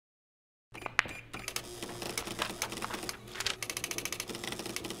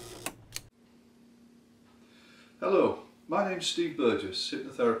Hello, my name's Steve Burgess,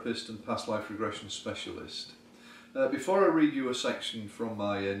 hypnotherapist and past life regression specialist. Before I read you a section from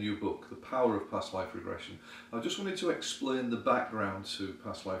my new book, The Power of Past Life Regression, I just wanted to explain the background to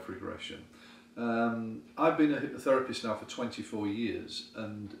past life regression. I've been a hypnotherapist now for 24 years,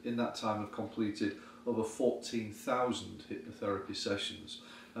 and in that time I've completed over 14,000 hypnotherapy sessions,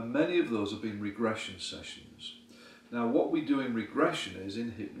 and many of those have been regression sessions. Now, what we do in regression is,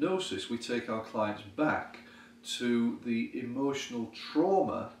 in hypnosis, we take our clients back to the emotional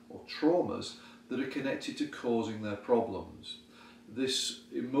trauma or traumas that are connected to causing their problems. This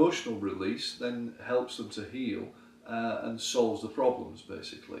emotional release then helps them to heal and solves the problems,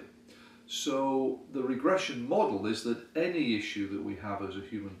 basically. So the regression model is that any issue that we have as a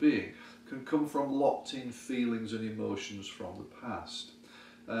human being can come from locked in feelings and emotions from the past.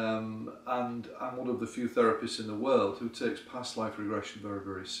 And I'm one of the few therapists in the world who takes past life regression very,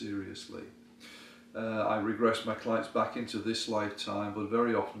 very seriously. I regress my clients back into this lifetime, but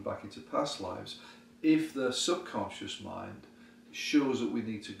very often back into past lives, if their subconscious mind shows that we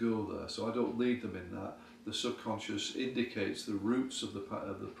need to go there. So I don't lead them in that. The subconscious indicates the roots of the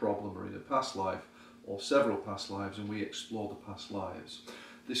problem are in a past life or several past lives, and we explore the past lives.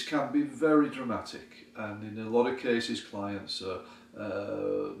 This can be very dramatic, and in a lot of cases clients are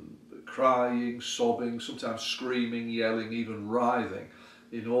crying, sobbing, sometimes screaming, yelling, even writhing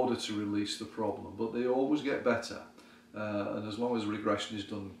in order to release the problem, but they always get better, and as long as regression is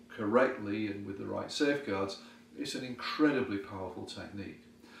done correctly and with the right safeguards, it's an incredibly powerful technique.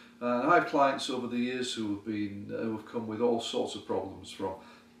 I have clients over the years who have come with all sorts of problems, from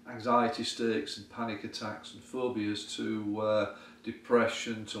anxiety states and panic attacks and phobias to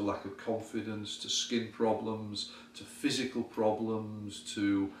depression, to lack of confidence, to skin problems, to physical problems,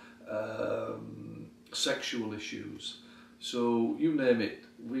 to sexual issues. So you name it,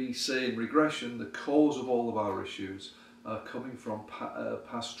 we say in regression the cause of all of our issues are coming from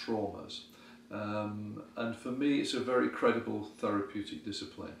past traumas. And for me it's a very credible therapeutic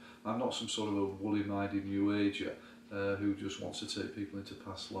discipline. I'm not some sort of a woolly-minded new ager who just wants to take people into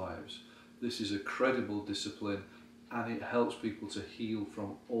past lives. This is a credible discipline, and it helps people to heal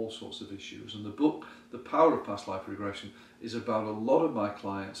from all sorts of issues. And the book, The Power of Past Life Regression, is about a lot of my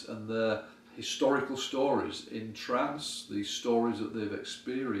clients and their historical stories in trance, these stories that they've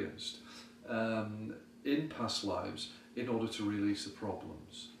experienced in past lives in order to release the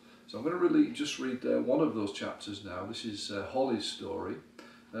problems. So I'm going to just read one of those chapters now. This is Holly's story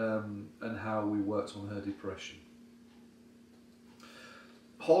and how we worked on her depression.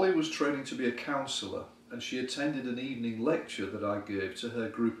 Holly was training to be a counsellor, and she attended an evening lecture that I gave to her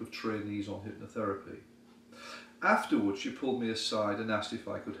group of trainees on hypnotherapy. Afterwards, she pulled me aside and asked if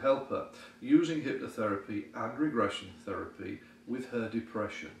I could help her using hypnotherapy and regression therapy with her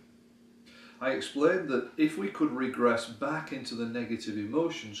depression. I explained that if we could regress back into the negative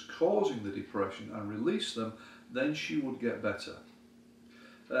emotions causing the depression and release them, then she would get better.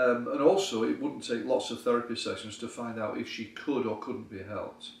 And also, it wouldn't take lots of therapy sessions to find out if she could or couldn't be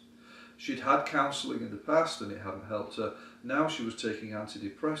helped. She'd had counselling in the past and it hadn't helped her. Now she was taking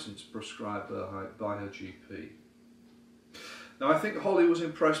antidepressants prescribed by her GP. Now, I think Holly was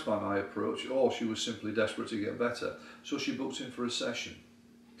impressed by my approach, or she was simply desperate to get better, so she booked in for a session.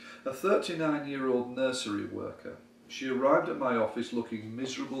 A 39-year-old nursery worker, she arrived at my office looking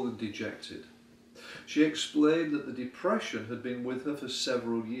miserable and dejected. She explained that the depression had been with her for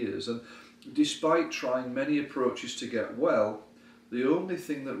several years, and despite trying many approaches to get well, the only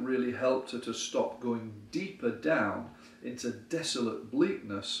thing that really helped her to stop going deeper down into desolate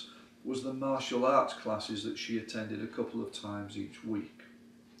bleakness was the martial arts classes that she attended a couple of times each week.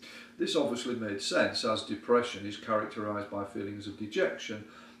 This obviously made sense, as depression is characterised by feelings of dejection,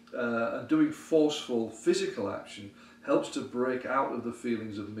 and doing forceful physical action helps to break out of the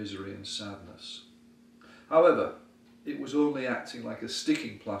feelings of misery and sadness. However, it was only acting like a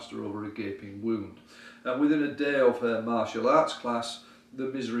sticking plaster over a gaping wound, and within a day of her martial arts class, the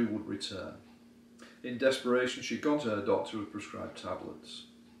misery would return. In desperation, she'd gone to her doctor who prescribed tablets.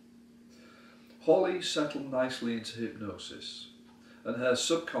 Holly settled nicely into hypnosis, and her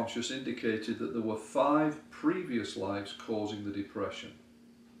subconscious indicated that there were 5 previous lives causing the depression.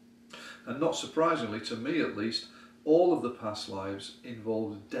 And not surprisingly, to me at least, all of the past lives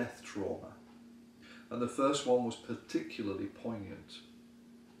involved death trauma. And the first one was particularly poignant.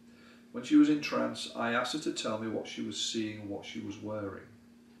 When she was in trance, I asked her to tell me what she was seeing and what she was wearing.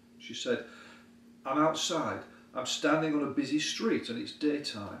 She said, "I'm outside. I'm standing on a busy street and it's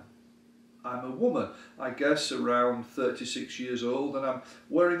daytime. I'm a woman, I guess around 36 years old, and I'm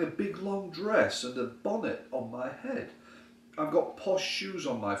wearing a big long dress and a bonnet on my head. I've got posh shoes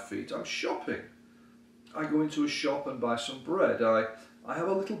on my feet. I'm shopping. I go into a shop and buy some bread. I have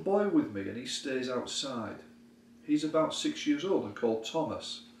a little boy with me and he stays outside. He's about 6 years old and called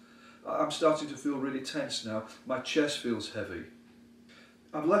Thomas. I'm starting to feel really tense now. My chest feels heavy.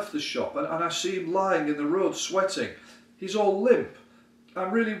 I've left the shop and I see him lying in the road sweating. He's all limp.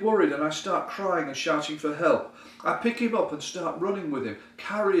 I'm really worried and I start crying and shouting for help. I pick him up and start running with him,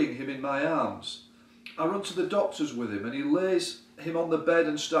 carrying him in my arms. I run to the doctor's with him and he lays him on the bed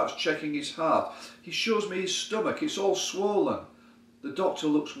and starts checking his heart. He shows me his stomach, it's all swollen. The doctor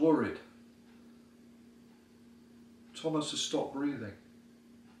looks worried. Thomas has stopped breathing.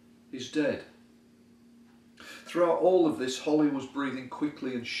 He's dead. Throughout all of this, Holly was breathing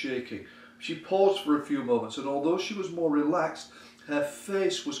quickly and shaking. She paused for a few moments and although she was more relaxed, her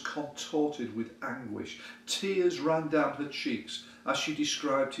face was contorted with anguish. Tears ran down her cheeks as she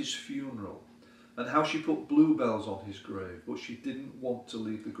described his funeral and how she put bluebells on his grave, but she didn't want to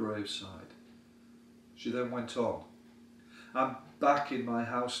leave the graveside. She then went on. I'm back in my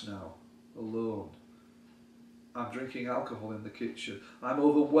house now, alone. I'm drinking alcohol in the kitchen. I'm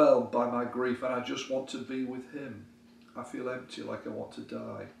overwhelmed by my grief and I just want to be with him. I feel empty, like I want to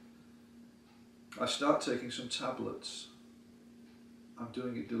die. I start taking some tablets. I'm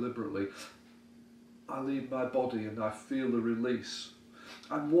doing it deliberately. I leave my body and I feel the release.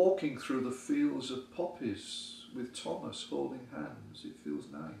 I'm walking through the fields of poppies with Thomas holding hands. It feels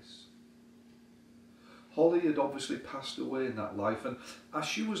nice. Holly had obviously passed away in that life, and as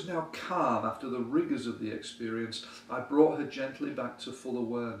she was now calm after the rigours of the experience, I brought her gently back to full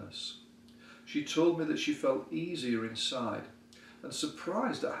awareness. She told me that she felt easier inside, and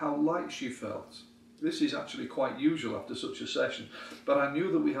surprised at how light she felt. This is actually quite usual after such a session, but I knew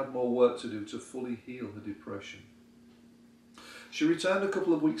that we had more work to do to fully heal her depression. She returned a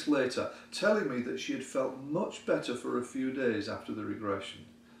couple of weeks later, telling me that she had felt much better for a few days after the regression.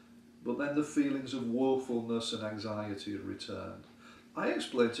 But then the feelings of woefulness and anxiety had returned. I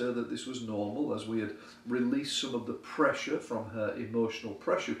explained to her that this was normal as we had released some of the pressure from her emotional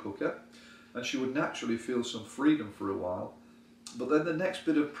pressure cooker and she would naturally feel some freedom for a while. But then the next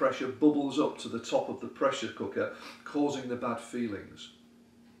bit of pressure bubbles up to the top of the pressure cooker, causing the bad feelings.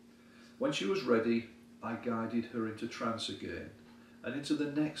 When she was ready, I guided her into trance again and into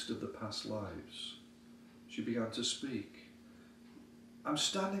the next of the past lives. She began to speak. I'm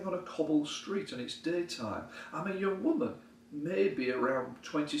standing on a cobbled street and it's daytime. I'm a young woman, maybe around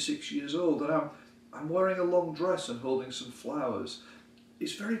 26 years old, and I'm wearing a long dress and holding some flowers.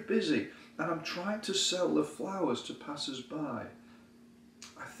 It's very busy and I'm trying to sell the flowers to passers-by.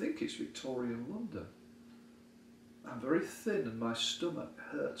 I think it's Victorian London. I'm very thin and my stomach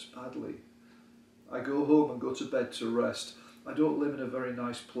hurts badly. I go home and go to bed to rest. I don't live in a very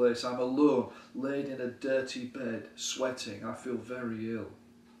nice place. I'm alone, laid in a dirty bed, sweating. I feel very ill.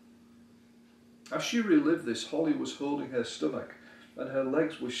 As she relived this, Holly was holding her stomach and her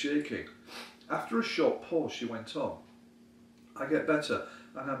legs were shaking. After a short pause, she went on. I get better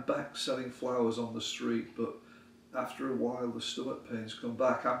and I'm back selling flowers on the street, but after a while the stomach pains come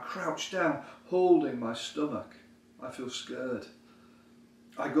back. I'm crouched down, holding my stomach. I feel scared.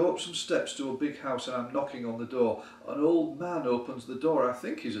 I go up some steps to a big house and I'm knocking on the door. An old man opens the door. I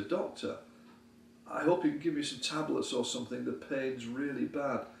think he's a doctor. I hope he can give me some tablets or something. The pain's really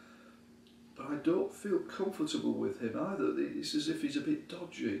bad. But I don't feel comfortable with him either. It's as if he's a bit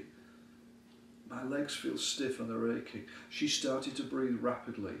dodgy. My legs feel stiff and they're aching. She started to breathe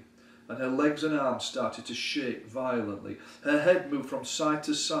rapidly and her legs and arms started to shake violently. Her head moved from side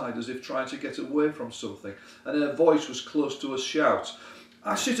to side as if trying to get away from something, and her voice was close to a shout.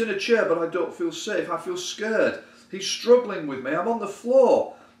 I sit in a chair but I don't feel safe. I feel scared. He's struggling with me. I'm on the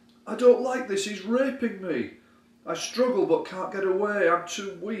floor. I don't like this. He's raping me. I struggle but can't get away. I'm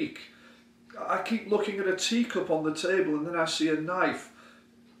too weak. I keep looking at a teacup on the table and then I see a knife.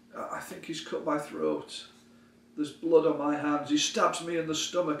 I think he's cut my throat. There's blood on my hands. He stabs me in the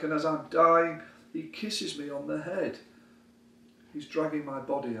stomach and as I'm dying, he kisses me on the head. He's dragging my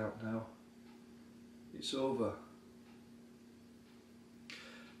body out now. It's over.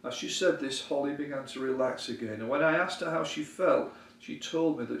 As she said this, Holly began to relax again, and when I asked her how she felt, she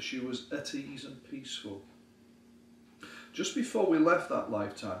told me that she was at ease and peaceful. Just before we left that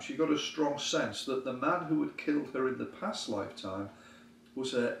lifetime, she got a strong sense that the man who had killed her in the past lifetime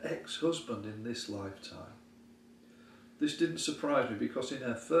was her ex-husband in this lifetime. This didn't surprise me because in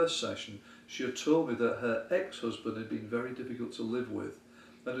her first session, she had told me that her ex-husband had been very difficult to live with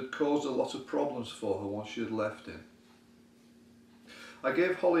and had caused a lot of problems for her once she had left him. I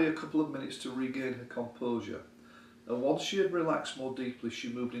gave Holly a couple of minutes to regain her composure, and once she had relaxed more deeply, she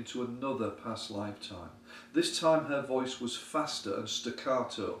moved into another past lifetime. This time her voice was faster and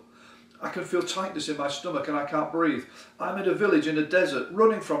staccato. I can feel tightness in my stomach and I can't breathe. I'm in a village in a desert,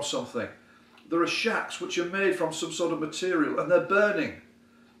 running from something. There are shacks which are made from some sort of material and they're burning.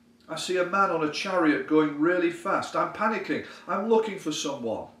 I see a man on a chariot going really fast. I'm panicking. I'm looking for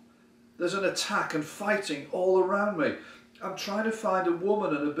someone. There's an attack and fighting all around me. I'm trying to find a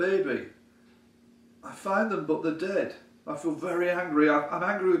woman and a baby. I find them, but they're dead. I feel very angry. I'm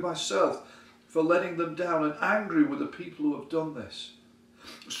angry with myself for letting them down and angry with the people who have done this.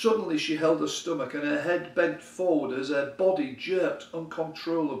 Suddenly she held her stomach and her head bent forward as her body jerked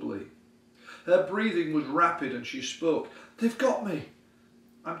uncontrollably. Her breathing was rapid and she spoke. They've got me.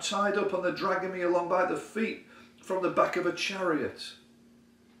 I'm tied up and they're dragging me along by the feet from the back of a chariot.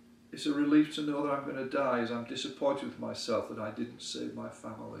 It's a relief to know that I'm going to die, as I'm disappointed with myself that I didn't save my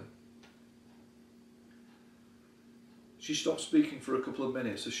family. She stopped speaking for a couple of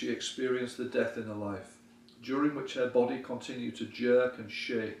minutes as she experienced the death in her life, during which her body continued to jerk and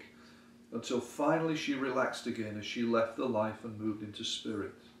shake, until finally she relaxed again as she left the life and moved into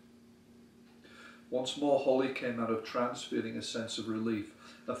spirit. Once more Holly came out of trance feeling a sense of relief,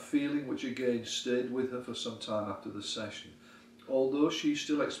 a feeling which again stayed with her for some time after the session, although she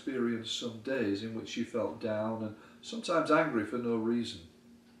still experienced some days in which she felt down and sometimes angry for no reason.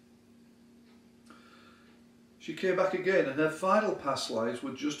 She came back again and her final past lives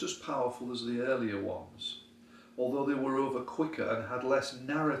were just as powerful as the earlier ones, although they were over quicker and had less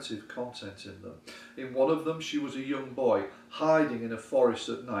narrative content in them. In one of them she was a young boy hiding in a forest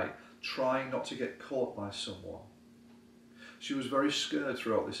at night, trying not to get caught by someone. She was very scared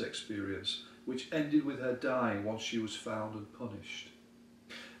throughout this experience, which ended with her dying once she was found and punished.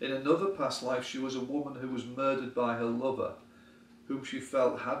 In another past life she was a woman who was murdered by her lover, whom she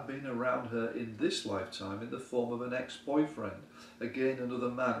felt had been around her in this lifetime in the form of an ex-boyfriend, again another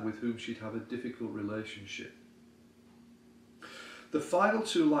man with whom she'd have a difficult relationship. The final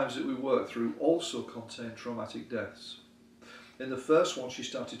two lives that we worked through also contained traumatic deaths. In the first one she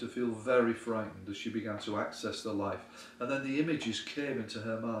started to feel very frightened as she began to access the life, and then the images came into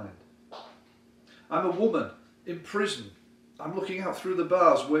her mind. I'm a woman in prison. I'm looking out through the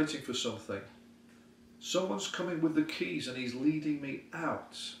bars waiting for something. Someone's coming with the keys and he's leading me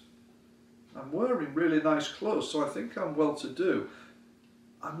out. I'm wearing really nice clothes, so I think I'm well to do.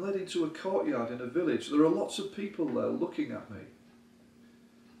 I'm led into a courtyard in a village. There are lots of people there looking at me.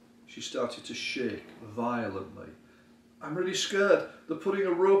 She started to shake violently. I'm really scared. They're putting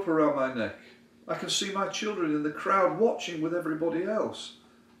a rope around my neck. I can see my children in the crowd watching with everybody else.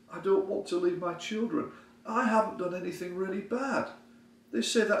 I don't want to leave my children. I haven't done anything really bad. They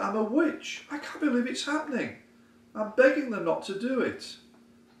say that I'm a witch. I can't believe it's happening. I'm begging them not to do it.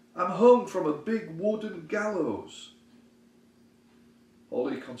 I'm hung from a big wooden gallows.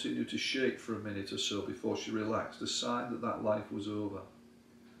 Holly continued to shake for a minute or so before she relaxed, a sign that life was over.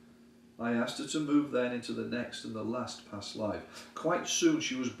 I asked her to move then into the next and the last past life. Quite soon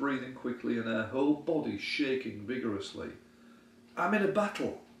she was breathing quickly and her whole body shaking vigorously. I'm in a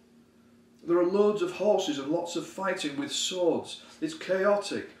battle. There are loads of horses and lots of fighting with swords. It's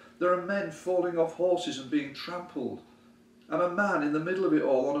chaotic. There are men falling off horses and being trampled. I'm a man in the middle of it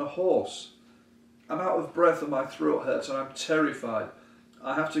all on a horse. I'm out of breath and my throat hurts and I'm terrified.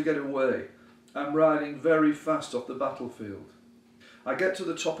 I have to get away. I'm riding very fast off the battlefield. I get to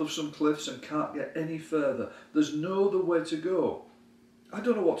the top of some cliffs and can't get any further. There's no other way to go. I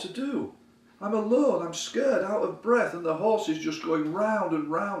don't know what to do. I'm alone, I'm scared, out of breath, and the horse is just going round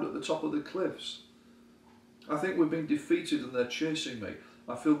and round at the top of the cliffs. I think we've been defeated and they're chasing me.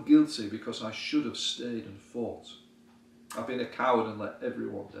 I feel guilty because I should have stayed and fought. I've been a coward and let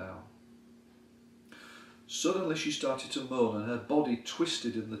everyone down. Suddenly she started to moan and her body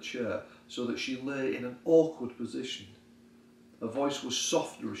twisted in the chair so that she lay in an awkward position. Her voice was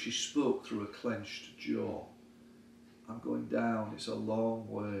softer as she spoke through a clenched jaw. I'm going down, it's a long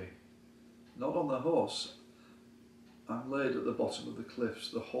way. Not on the horse. I'm laid at the bottom of the cliffs.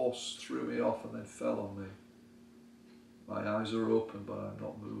 The horse threw me off and then fell on me. My eyes are open, but I'm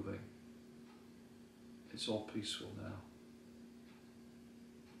not moving. It's all peaceful now.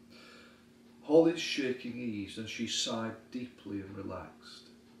 Holly's shaking eased and she sighed deeply and relaxed.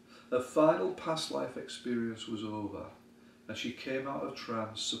 Her final past life experience was over and she came out of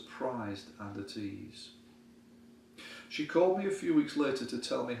trance surprised and at ease. She called me a few weeks later to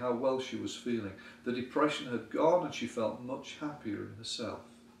tell me how well she was feeling. The depression had gone and she felt much happier in herself.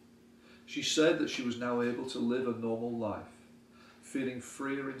 She said that she was now able to live a normal life, feeling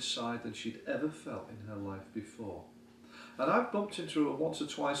freer inside than she'd ever felt in her life before. And I've bumped into her once or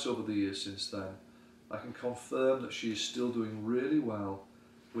twice over the years since then. I can confirm that she is still doing really well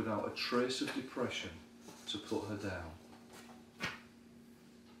without a trace of depression to put her down.